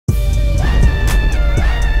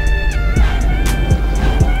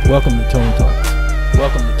Welcome to Tone Talks.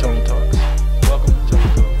 Welcome to Tone Talks. Welcome to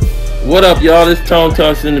Tone Talks. What up, y'all? This Tone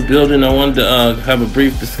Talks in the building. I wanted to have a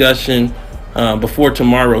brief discussion before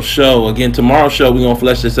tomorrow's show. Again, tomorrow's show, we're going to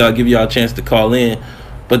flesh this out, give y'all a chance to call in.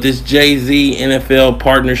 But this Jay-Z NFL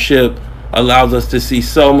partnership allows us to see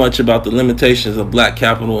so much about the limitations of black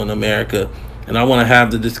capital in America. And I want to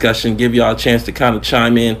have the discussion, give y'all a chance to kind of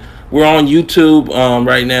chime in. We're on YouTube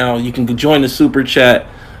right now. You can join the super chat.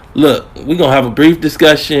 Look, we're going to have a brief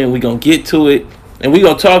discussion. We're going to get to it. And we're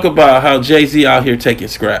going to talk about how Jay-Z out here taking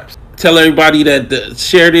scraps. Tell everybody that,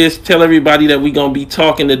 share this. Tell everybody that we're going to be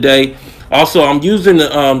talking today. Also, I'm using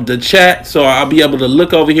the chat, so I'll be able to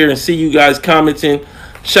look over here and see you guys commenting.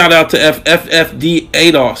 Shout out to FFD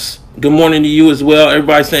ADOS. Good morning to you as well.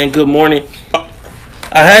 Everybody saying good morning.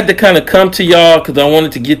 I had to kind of come to y'all because I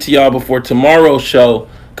wanted to get to y'all before tomorrow's show,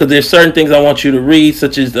 because there's certain things I want you to read,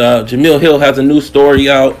 such as Jamil Hill has a new story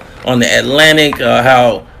out on the Atlantic,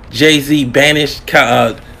 how Jay-Z helped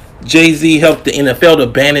the NFL to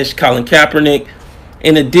banish Colin Kaepernick.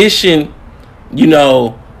 In addition, you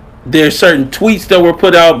know, there's certain tweets that were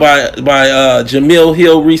put out by Jamil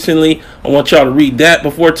Hill recently. I want y'all to read that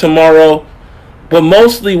before tomorrow. But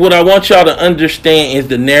mostly what I want y'all to understand is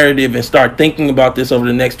the narrative and start thinking about this over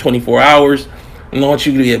the next 24 hours. And I want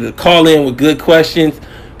you to be able to call in with good questions,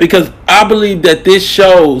 because I believe that this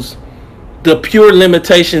shows the pure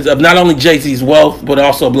limitations of not only Jay-Z's wealth, but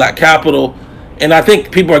also black capital. And I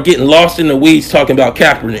think people are getting lost in the weeds talking about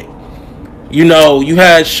Kaepernick. You know, you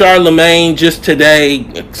had Charlemagne just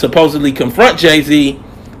today supposedly confront Jay-Z,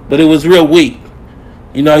 but it was real weak.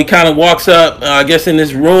 You know, he kind of walks up, I guess, in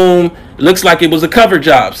this room. It looks like it was a cover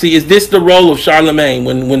job. See, is this the role of Charlemagne?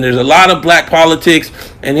 When there's a lot of black politics,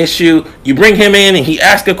 an issue, you bring him in and he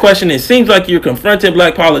asks a question. It seems like you're confronting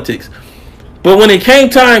black politics. But when it came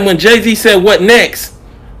time when Jay-Z said, what next?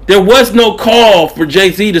 There was no call for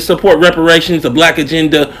Jay-Z to support reparations, a black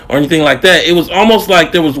agenda, or anything like that. It was almost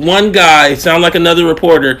like there was one guy, sound like another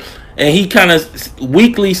reporter, and he kind of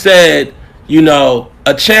weakly said, you know,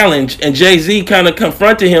 a challenge, and Jay-Z kind of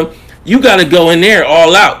confronted him. You got to go in there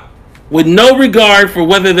all out, with no regard for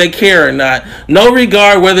whether they care or not, no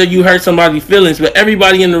regard whether you hurt somebody's feelings, but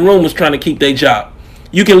everybody in the room was trying to keep their job.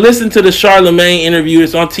 You can listen to the Charlemagne interview.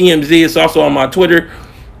 It's on TMZ. It's also on my Twitter.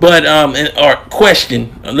 But or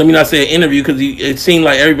question, let me not say an interview, because it seemed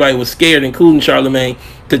like everybody was scared, including Charlemagne,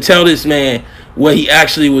 to tell this man what he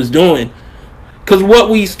actually was doing. Because what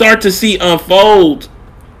we start to see unfold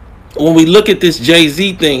when we look at this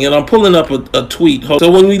Jay-Z thing, and I'm pulling up a tweet.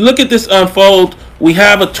 So when we look at this unfold, we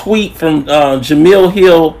have a tweet from Jamil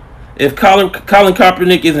Hill. If Colin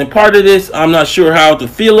Kaepernick isn't part of this, I'm not sure how to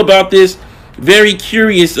feel about this. Very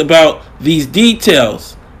curious about these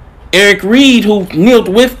details. Eric Reed, who kneeled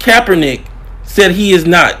with Kaepernick, said he is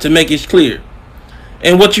not, to make it clear.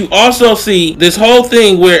 And what you also see, this whole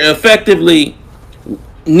thing where effectively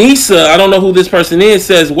Nisa, I don't know who this person is,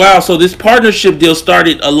 says, wow, so this partnership deal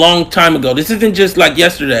started a long time ago. This isn't just like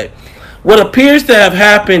yesterday. What appears to have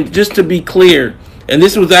happened, just to be clear, and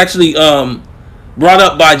this was actually brought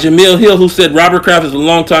up by Jamil Hill, who said Robert Kraft is a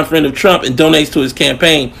longtime friend of Trump and donates to his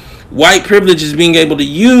campaign. White privilege is being able to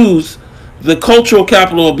use the cultural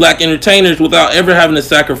capital of black entertainers without ever having to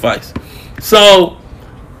sacrifice. So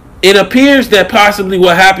it appears that possibly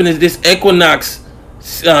what happened is this Equinox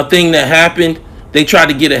thing that happened, they tried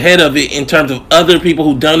to get ahead of it in terms of other people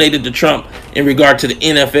who donated to Trump in regard to the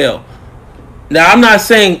NFL. Now, I'm not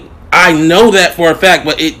saying I know that for a fact,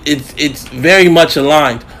 but it's very much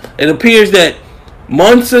aligned. It appears that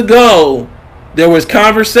months ago there was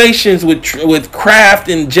conversations with Kraft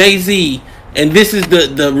and Jay-Z, and this is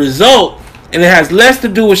the result, and it has less to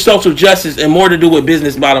do with social justice and more to do with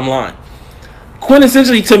business bottom line.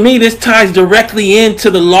 Quintessentially, to me, this ties directly into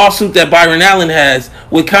the lawsuit that Byron Allen has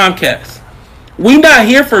with Comcast. We're not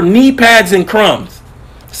here for knee pads and crumbs.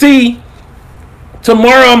 See,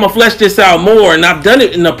 tomorrow I'm going to flesh this out more, and I've done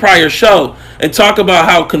it in the prior show, and talk about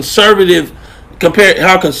how conservative,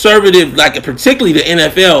 like particularly the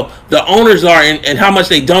NFL, the owners are, and how much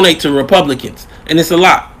they donate to Republicans. And it's a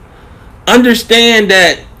lot. Understand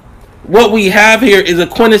that what we have here is a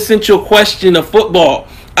quintessential question of football.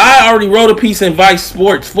 I already wrote a piece in Vice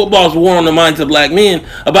Sports, Football's War on the Minds of Black Men,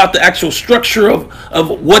 about the actual structure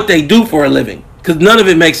of what they do for a living. Because none of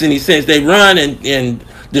it makes any sense. They run and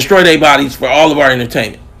destroy their bodies for all of our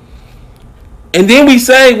entertainment. And then we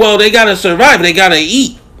say, well, they got to survive. They got to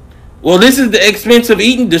eat. Well, this is the expense of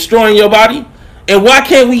eating, destroying your body. And why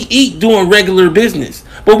can't we eat doing regular business?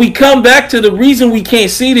 But we come back to the reason we can't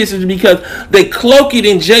see this is because they cloak it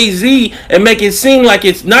in Jay-Z and make it seem like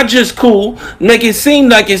it's not just cool, make it seem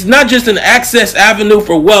like it's not just an access avenue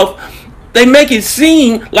for wealth, They make it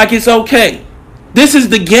seem like it's okay. This is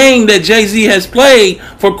the game that Jay-Z has played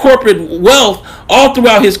for corporate wealth all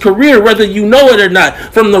throughout his career, whether you know it or not.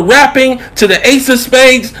 From the rapping to the Ace of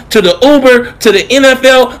Spades to the Uber to the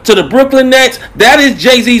NFL to the Brooklyn Nets, that is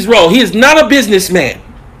Jay-Z's role. He is not a businessman.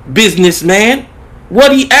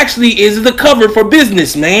 What he actually is the cover for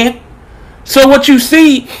businessman. So what you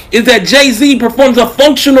see is that Jay-Z performs a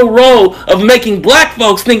functional role of making black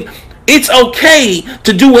folks think it's okay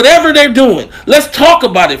to do whatever they're doing. Let's talk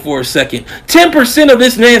about it for a second. 10% of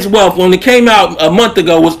this man's wealth when it came out a month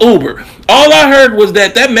ago was Uber. All I heard was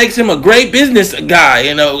that makes him a great business guy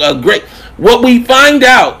and a great... What we find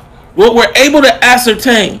out, what we're able to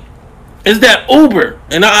ascertain is that Uber,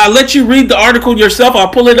 and I'll let you read the article yourself. I'll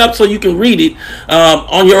pull it up so you can read it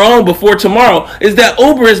on your own before tomorrow, is that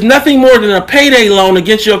Uber is nothing more than a payday loan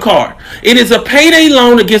against your car. It is a payday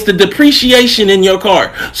loan against the depreciation in your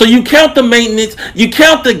car. So you count the maintenance, you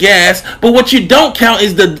count the gas, but what you don't count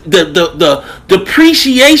is the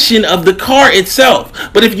depreciation of the car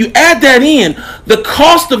itself. But if you add that in, the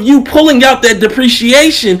cost of you pulling out that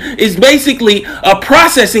depreciation is basically a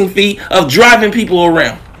processing fee of driving people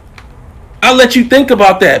around. I'll let you think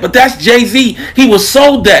about that. But that's Jay-Z. He was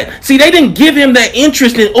sold that. See, they didn't give him that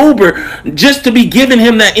interest in Uber just to be giving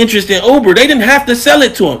him that interest in Uber. They didn't have to sell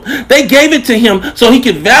it to him. They gave it to him so he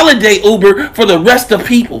could validate Uber for the rest of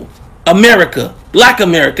people. America. Black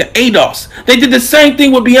America. ADOS. They did the same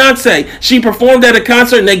thing with Beyonce. She performed at a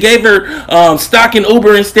concert and they gave her stock in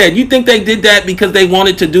Uber instead. You think they did that because they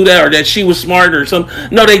wanted to do that or that she was smart or something?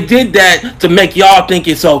 No, they did that to make y'all think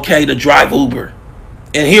it's okay to drive Uber.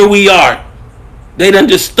 And here we are. They done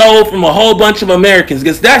just stole from a whole bunch of Americans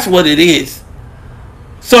because that's what it is.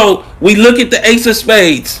 So we look at the Ace of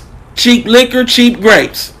Spades. Cheap liquor, cheap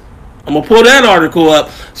grapes. I'm going to pull that article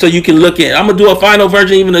up so you can look at it. I'm going to do a final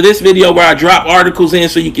version even of this video where I drop articles in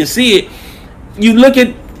so you can see it. You look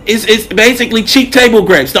at it's basically cheap table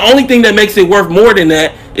grapes. The only thing that makes it worth more than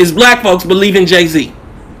that is black folks believe in Jay-Z.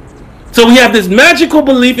 So we have this magical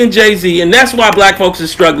belief in Jay-Z, and that's why black folks are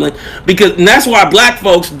struggling, and that's why black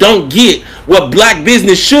folks don't get what black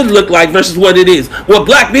business should look like versus what it is. What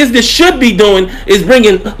black business should be doing is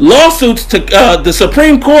bringing lawsuits to the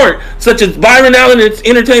Supreme Court, such as Byron Allen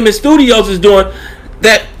Entertainment Studios is doing,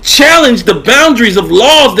 that challenge the boundaries of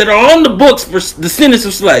laws that are on the books for the sentence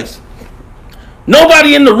of slaves.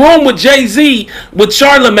 Nobody in the room with Jay-Z, with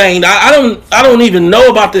Charlemagne. I don't even know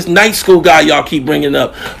about this night school guy y'all keep bringing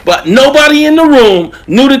up. But nobody in the room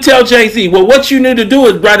knew to tell Jay-Z, well, what you need to do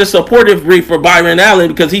is write a supportive brief for Byron Allen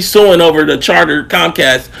because he's suing over the Charter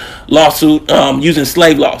Comcast lawsuit using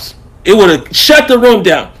slave laws. It would have shut the room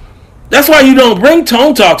down. That's why you don't bring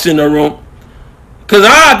Tone Talks in the room. Because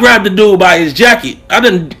I grabbed the dude by his jacket.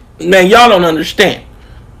 Man, y'all don't understand.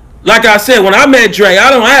 Like I said, when I met Dre,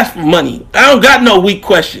 I don't ask for money. I don't got no weak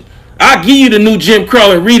question. I give you the new Jim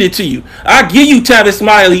Crow and read it to you. I give you Tavis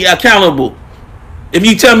Smiley accountable. If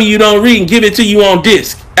you tell me you don't read and give it to you on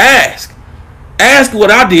disc, ask. Ask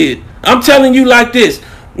what I did. I'm telling you like this.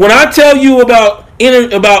 When I tell you about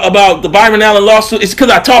the Byron Allen lawsuit, it's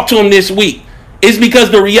because I talked to him this week. It's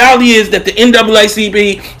because the reality is that the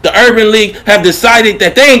NAACP, the Urban League, have decided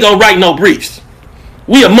that they ain't gonna write no briefs.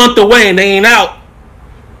 We a month away and they ain't out.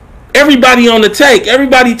 Everybody on the take,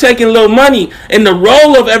 everybody taking a little money, and the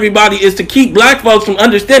role of everybody is to keep black folks from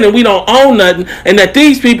understanding we don't own nothing and that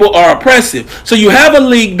these people are oppressive. So you have a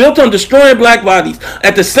league built on destroying black bodies.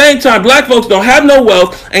 At the same time, black folks don't have no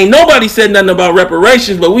wealth. Ain't nobody said nothing about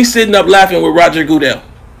reparations, but we sitting up laughing with Roger Goodell.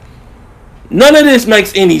 None of this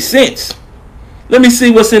makes any sense. Let me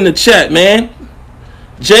see what's in the chat, man.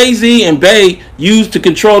 Jay-Z and Bey used to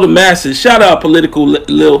control the masses. Shout out Political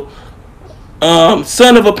Lil.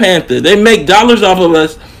 Son of a Panther. They make dollars off of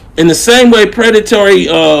us in the same way predatory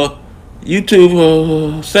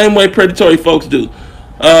YouTube, same way predatory folks do.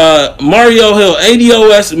 Mario Hill,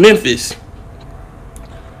 ADOS Memphis.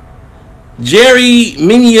 Jerry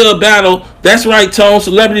Minia Battle. That's right, Tone.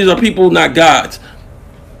 Celebrities are people, not gods.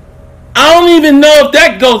 I don't even know if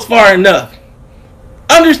that goes far enough.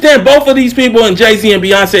 Understand, both of these people, and Jay-Z and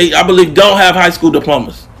Beyonce, I believe, don't have high school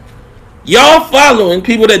diplomas. Y'all following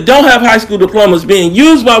people that don't have high school diplomas being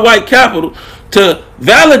used by white capital to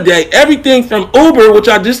validate everything from Uber, which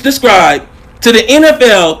I just described, to the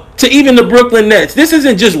NFL, to even the Brooklyn Nets. This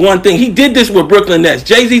isn't just one thing. He did this with Brooklyn Nets.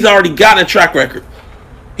 Jay-Z's already got a track record.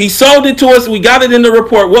 He sold it to us. We got it in the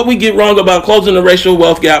report. What we get wrong about closing the racial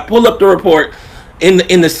wealth gap. Pull up the report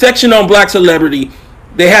in the section on black celebrity.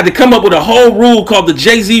 They had to come up with a whole rule called the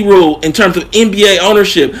Jay-Z rule in terms of NBA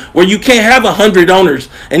ownership, where you can't have 100 owners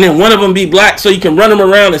and then one of them be black, so you can run them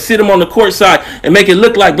around and sit them on the court side and make it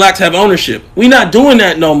look like blacks have ownership. We're not doing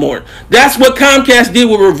that no more. That's what Comcast did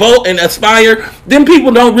with Revolt and Aspire. Them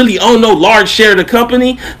people don't really own no large share of the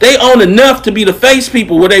company. They own enough to be the face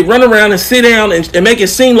people, where they run around and sit down and make it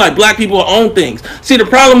seem like black people own things. See, the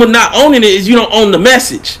problem with not owning it is you don't own the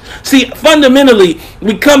message. See, fundamentally,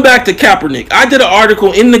 we come back to Kaepernick. I did an article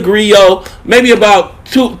in the Griot maybe about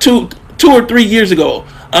two or 3 years ago.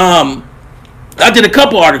 I did a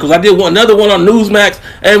couple articles. I did another one on Newsmax,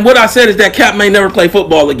 and what I said is that Cap may never play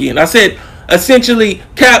football again. I said essentially,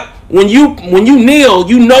 Cap, when you kneel,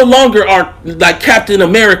 you no longer are like Captain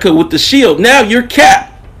America with the shield. Now you're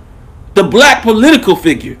Cap, the black political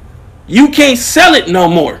figure. You can't sell it no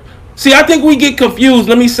more. See, I think we get confused.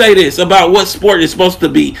 Let me say this about what sport is supposed to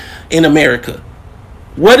be in America.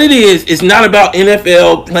 What it is not about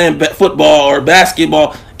NFL playing football or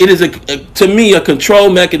basketball. It is, to me, a control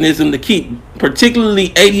mechanism to keep particularly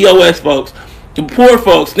ADOS folks, the poor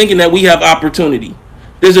folks, thinking that we have opportunity.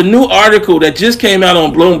 There's a new article that just came out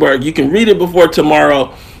on Bloomberg. You can read it before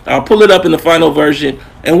tomorrow. I'll pull it up in the final version.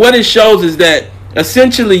 And what it shows is that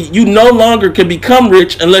essentially you no longer can become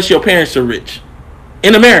rich unless your parents are rich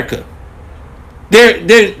in America.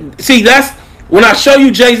 See, that's when I show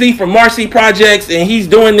you Jay-Z from Marcy Projects and he's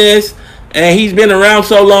doing this and he's been around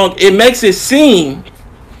so long, it makes it seem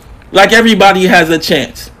like everybody has a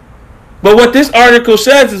chance. But what this article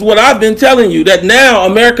says is what I've been telling you, that now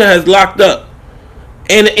America has locked up.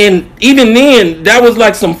 And even then, that was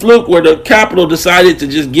like some fluke where the Capitol decided to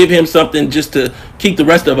just give him something just to keep the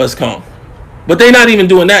rest of us calm. But they're not even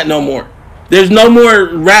doing that no more. There's no more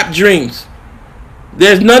rap dreams.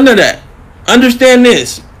 There's none of that. Understand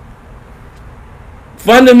this.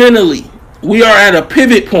 Fundamentally, we are at a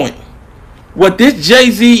pivot point. What this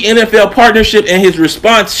Jay-Z NFL partnership and his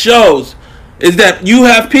response shows is that you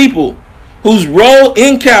have people whose role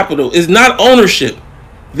in capital is not ownership.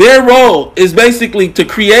 Their role is basically to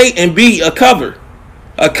create and be a cover.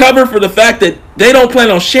 A cover for the fact that they don't plan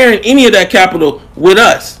on sharing any of that capital with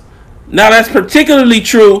us. Now, that's particularly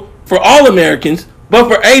true for all Americans, but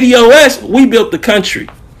for ADOS, we built the country.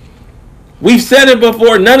 We've said it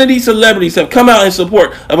before, none of these celebrities have come out in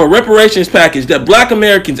support of a reparations package that black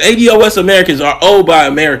Americans, ADOS Americans, are owed by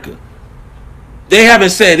America. They haven't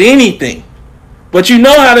said anything. But you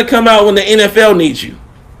know how to come out when the NFL needs you.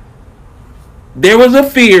 There was a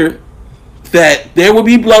fear that there would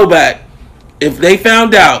be blowback if they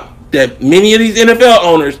found out that many of these NFL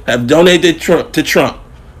owners have donated to Trump.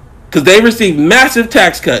 Because they received massive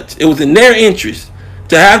tax cuts. It was in their interest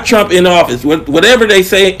to have Trump in office, whatever they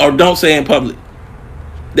say or don't say in public.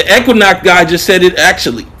 The Equinox guy just said it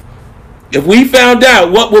actually. If we found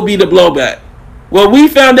out, what will be the blowback? Well, we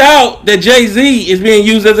found out that Jay-Z is being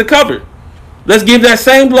used as a cover. Let's give that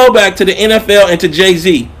same blowback to the NFL and to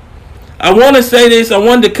Jay-Z. I want to say this. I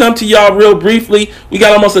wanted to come to y'all real briefly. We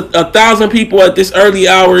got almost 1,000 people at this early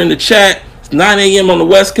hour in the chat. It's 9 a.m. on the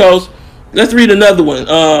West Coast. Let's read another one.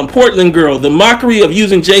 Portland girl. The mockery of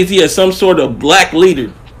using Jay-Z as some sort of black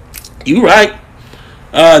leader. You right.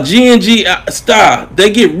 G&G star.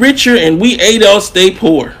 They get richer and we ADOS stay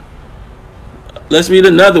poor. Let's read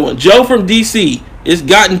another one. Joe from D.C. It's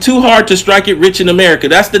gotten too hard to strike it rich in America.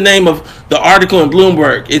 That's the name of the article in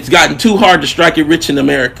Bloomberg. It's gotten too hard to strike it rich in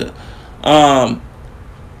America.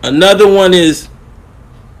 Another one is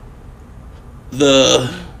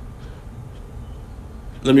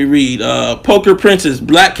let me read. Poker Princess.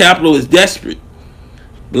 Black capital is desperate.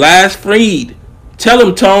 Blast Freed. Tell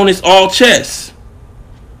him, Tone, it's all chess.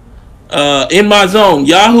 In my zone.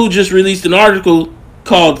 Yahoo just released an article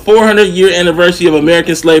called 400-year anniversary of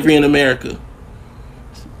American slavery in America.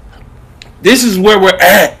 This is where we're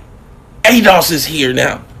at. ADOS is here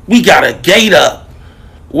now. We got a gate up.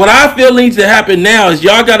 What I feel needs to happen now is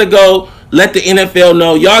y'all got to go let the NFL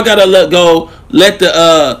know. Y'all got to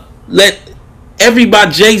let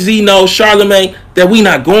everybody, Jay-Z know, Charlemagne, that we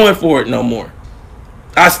not going for it no more.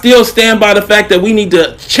 I still stand by the fact that we need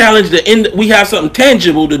to challenge we have something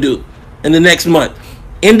tangible to do in the next month.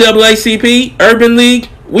 NAACP, Urban League,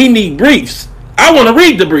 we need briefs. I want to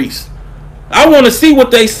read the briefs. I want to see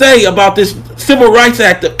what they say about this Civil Rights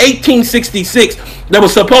Act of 1866 that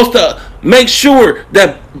was supposed to make sure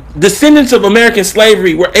that descendants of American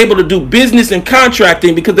slavery were able to do business and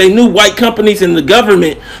contracting because they knew white companies and the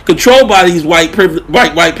government controlled by these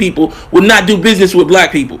white people would not do business with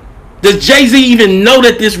black people. Does Jay-Z even know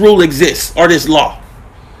that this rule exists or this law?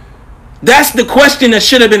 That's the question that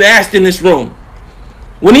should have been asked in this room.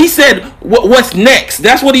 When he said, what's next?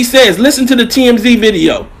 That's what he says. Listen to the TMZ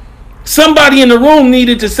video. Somebody in the room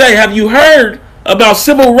needed to say, have you heard about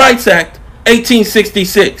Civil Rights Act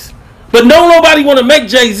 1866? But nobody want to make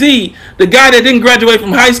Jay-Z, the guy that didn't graduate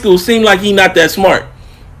from high school, seem like he not that smart.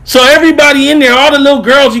 So everybody in there, all the little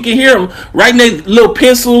girls, you can hear them writing their little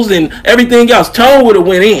pencils and everything else. Tone would have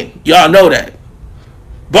went in. Y'all know that.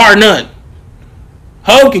 Bar none.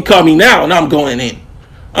 Ho can call me now and I'm going in.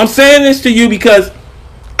 I'm saying this to you because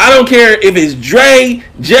I don't care if it's Dre,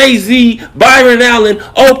 Jay-Z, Byron Allen,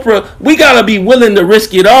 Oprah. We got to be willing to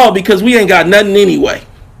risk it all because we ain't got nothing anyway.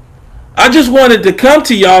 I just wanted to come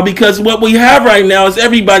to y'all because what we have right now is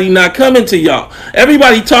everybody not coming to y'all.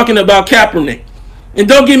 Everybody talking about Kaepernick. And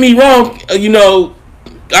don't get me wrong,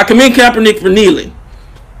 I commend Kaepernick for kneeling.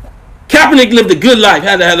 Kaepernick lived a good life,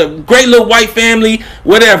 had a great little white family,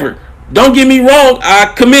 whatever. Don't get me wrong,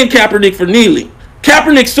 I commend Kaepernick for kneeling.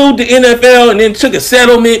 Kaepernick sued the NFL and then took a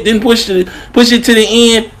settlement, then pushed it to the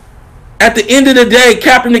end. At the end of the day,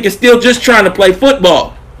 Kaepernick is still just trying to play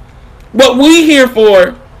football. What we here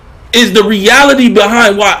for is the reality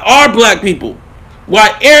behind why our black people,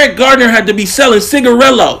 why Eric Gardner had to be selling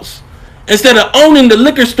cigarillos instead of owning the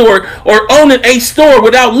liquor store or owning a store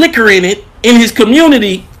without liquor in it in his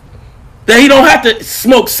community, that he don't have to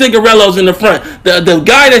smoke cigarillos in the front. The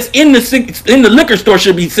guy that's in the liquor store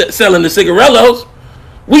should be selling the cigarillos.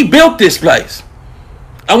 We built this place.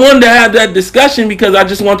 I wanted to have that discussion because I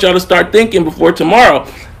just want y'all to start thinking before tomorrow.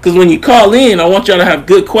 Because when you call in, I want y'all to have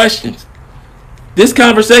good questions. This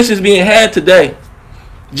conversation is being had today.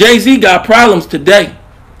 Jay-Z got problems today.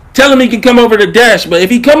 Tell him he can come over to Dash, but if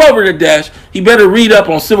he come over to Dash, he better read up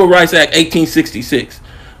on Civil Rights Act 1866.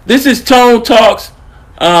 This is Tone Talks.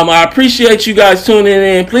 I appreciate you guys tuning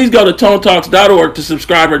in. Please go to tonetalks.org to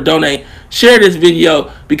subscribe or donate. Share this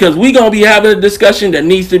video because we're going to be having a discussion that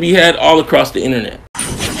needs to be had all across the internet.